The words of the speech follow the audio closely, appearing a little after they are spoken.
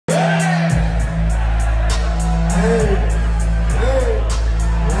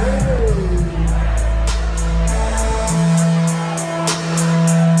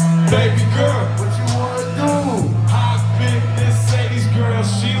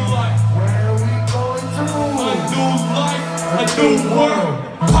like, where are we going to? A new life, a new world.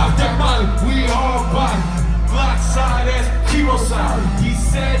 Pop that molly, we all body. Block side ass, chemo side. He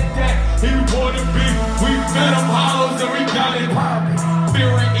said that he wanted beef. We fed him hollows and we got it poppin'. Fear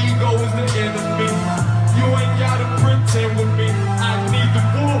and ego is the enemy. You ain't gotta pretend with me. I need the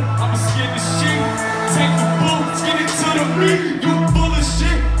wool, I'ma skin the sheep. Take the bull, skin it to the meat. You full of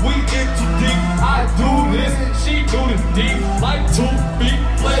shit, we in too deep. I do this, she do the deep. Like 2 feet,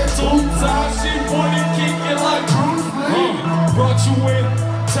 play 2 times. She wanna kick it like Bruce Lee. Brought you in,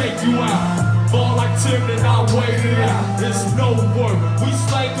 take you out. Fall like Tim and I waited out. It's no work, we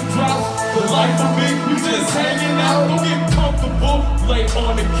slayed the drought. The life of me, you just hanging out. Don't get comfortable, lay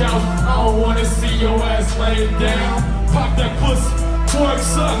on the couch. I don't wanna see your ass laying down. Pop that pussy, twerk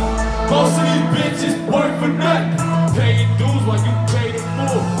suck. Most of these bitches work for nothing. Paying dues while you pay the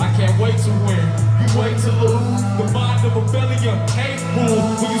full. I can't wait to win, you wait to lose. The mind of a rebellion hate rule.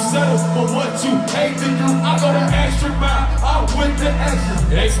 When you settle for what you hate to do, I go the extra mile, I'm with the extra.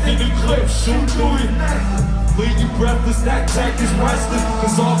 Extended clip, shoot through it. Leave you breathless, that tech is restless.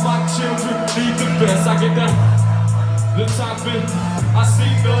 Cause all my children need the best. I get that, the top end. I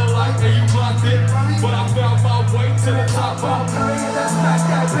see the light and you blocked it. But I found my way to the top.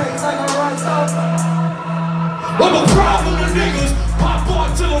 I'm a problem to niggas. Pop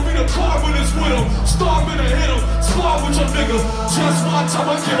artillery, the carboners with them. Starving to hit them, spar with your niggas. Just watch,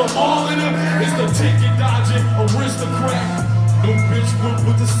 I'ma kill them all in them. It's the ticket dodging, aristocrat. New bitch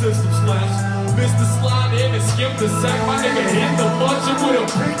with the system slash. Mr. Slide in and skip the sack. My nigga hit the buncher with a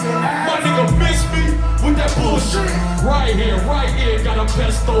my nigga miss me with that bullshit. Right here, got a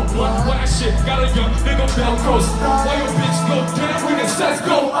pesto blunt. Whack shit, got a young nigga Velcro. Why your bitch go down when the sets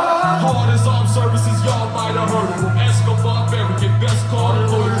go up? Hard as armed services, y'all might have heard it. From Escobar, American, best called a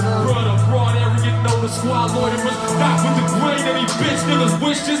lawyer. Brother, broad arrogant, know the squad lawyer was not with the grain. Any bitch niggas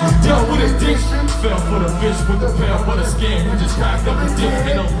wish just dealt with addiction. Fell for the bitch with the pair for the skin. We just cracked up a dick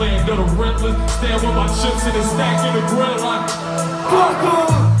in the land of the rentless. Stand with my chips in the stack in the grill like fuck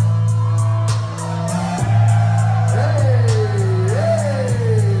on.